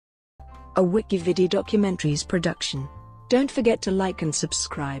a WikiVidi documentaries production. Don't forget to like and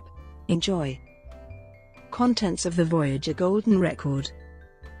subscribe. Enjoy. Contents of the Voyager Golden Record.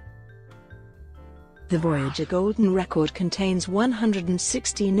 The Voyager Golden Record contains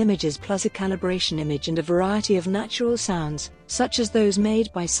 116 images plus a calibration image and a variety of natural sounds, such as those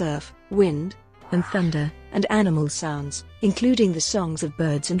made by surf, wind, and thunder, and animal sounds, including the songs of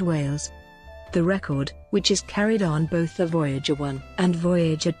birds and whales. The record, which is carried on both the Voyager 1 and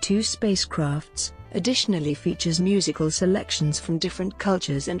Voyager 2 spacecrafts, additionally features musical selections from different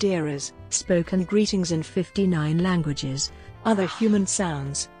cultures and eras, spoken greetings in 59 languages, other human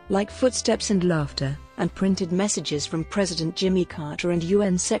sounds, like footsteps and laughter, and printed messages from President Jimmy Carter and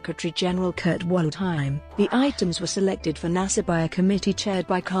UN Secretary-General Kurt Waldheim. The items were selected for NASA by a committee chaired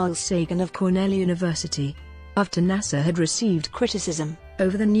by Carl Sagan of Cornell University. After NASA had received criticism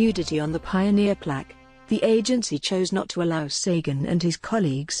over the nudity on the Pioneer plaque, the agency chose not to allow Sagan and his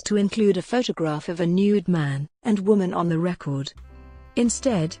colleagues to include a photograph of a nude man and woman on the record.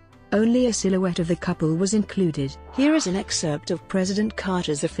 Instead, only a silhouette of the couple was included. Here is an excerpt of President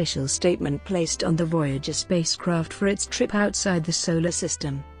Carter's official statement placed on the Voyager spacecraft for its trip outside the Solar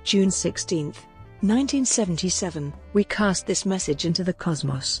System, June 16, 1977. "We cast this message into the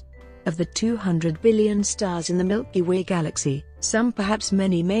cosmos. Of the 200 billion stars in the Milky Way galaxy, some, perhaps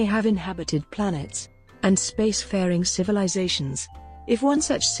many, may have inhabited planets and spacefaring civilizations. If one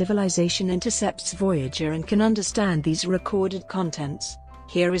such civilization intercepts Voyager and can understand these recorded contents,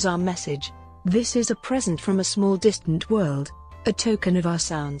 here is our message. This is a present from a small distant world, a token of our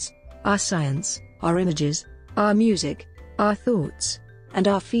sounds, our science, our images, our music, our thoughts, and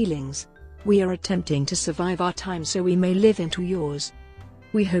our feelings. We are attempting to survive our time so we may live into yours.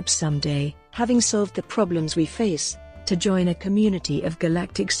 We hope someday, having solved the problems we face, to join a community of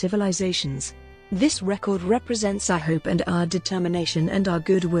galactic civilizations. This record represents our hope and our determination and our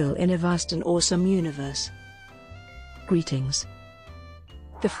goodwill in a vast and awesome universe. Greetings."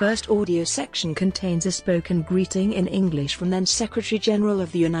 The first audio section contains a spoken greeting in English from then Secretary-General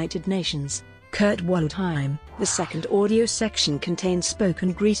of the United Nations, Kurt Waldheim. The second audio section contains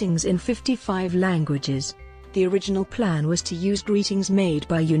spoken greetings in 55 languages. The original plan was to use greetings made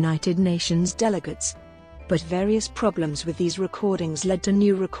by United Nations delegates, but various problems with these recordings led to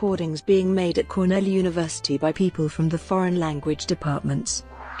new recordings being made at Cornell University by people from the foreign language departments.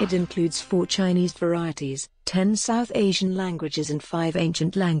 It includes 4 Chinese varieties, 10 South Asian languages and 5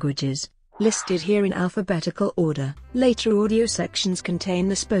 ancient languages, listed here in alphabetical order. Later audio sections contain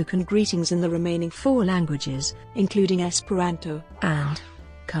the spoken greetings in the remaining 4 languages, including Esperanto and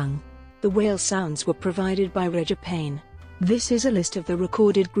Kung. The whale sounds were provided by Roger Payne. This is a list of the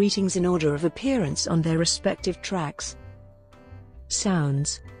recorded greetings in order of appearance on their respective tracks.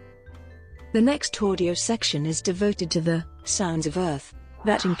 Sounds. The next audio section is devoted to the sounds of Earth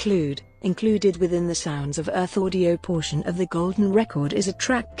that included within the Sounds of Earth audio portion of the Golden Record is a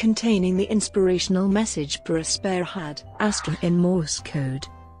track containing the inspirational message "Per aspera ad astra" in Morse code.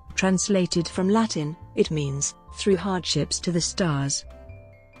 Translated from Latin, it means, "through hardships to the stars."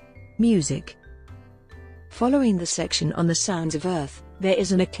 Music. Following the section on the sounds of Earth, there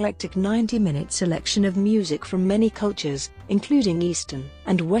is an eclectic 90-minute selection of music from many cultures, including Eastern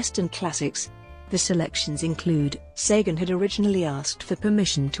and Western classics. The selections include, Sagan had originally asked for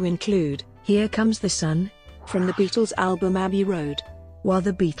permission to include "Here Comes the Sun" from the Beatles' album Abbey Road. While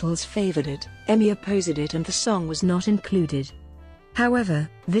the Beatles favored it, Emmy opposed it and the song was not included. However,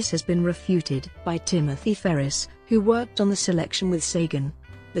 this has been refuted by Timothy Ferris, who worked on the selection with Sagan.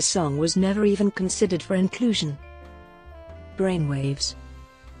 The song was never even considered for inclusion. Brainwaves.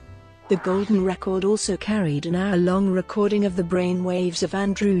 The Golden Record also carried an hour-long recording of the brainwaves of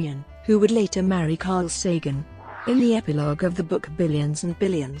Andrew Yan, who would later marry Carl Sagan. In the epilogue of the book Billions and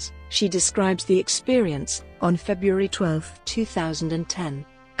Billions, she describes the experience. On February 12, 2010,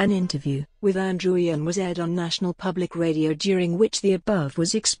 an interview with Andrew Yan was aired on National Public Radio, during which the above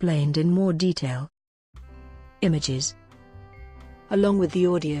was explained in more detail. Images. Along with the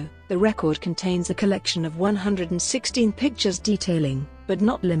audio, the record contains a collection of 116 pictures detailing, but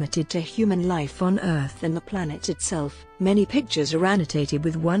not limited to, human life on Earth and the planet itself. Many pictures are annotated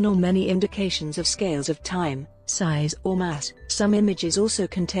with one or many indications of scales of time, size or mass. Some images also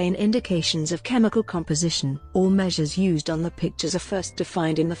contain indications of chemical composition. All measures used on the pictures are first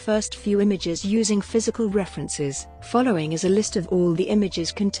defined in the first few images using physical references. Following is a list of all the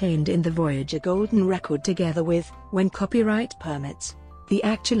images contained in the Voyager Golden Record together with, when copyright permits, the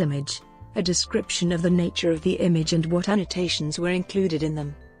actual image, a description of the nature of the image and what annotations were included in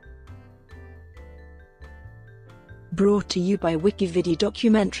them. Brought to you by WikiVidi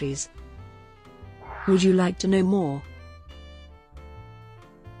Documentaries. Would you like to know more?